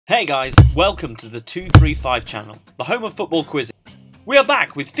Hey guys, welcome to the 235 channel, the home of football quizzing. We are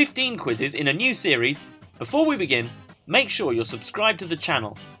back with 15 quizzes in a new series. Before we begin, make sure you're subscribed to the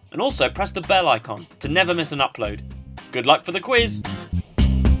channel and also press the bell icon to never miss an upload. Good luck for the quiz!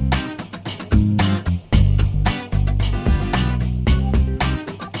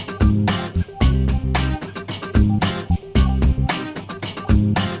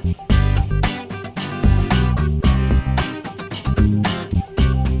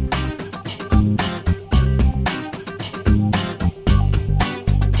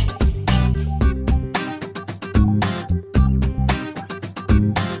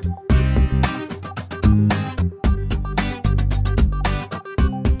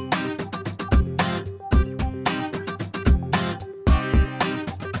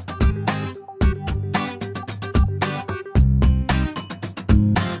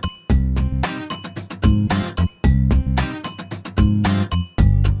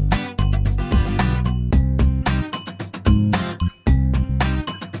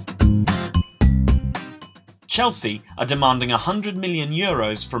 Chelsea are demanding €100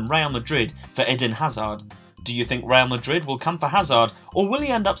 million from Real Madrid for Eden Hazard. Do you think Real Madrid will come for Hazard, or will he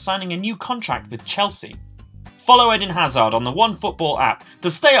end up signing a new contract with Chelsea? Follow Eden Hazard on the OneFootball app to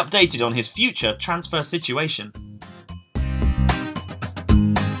stay updated on his future transfer situation.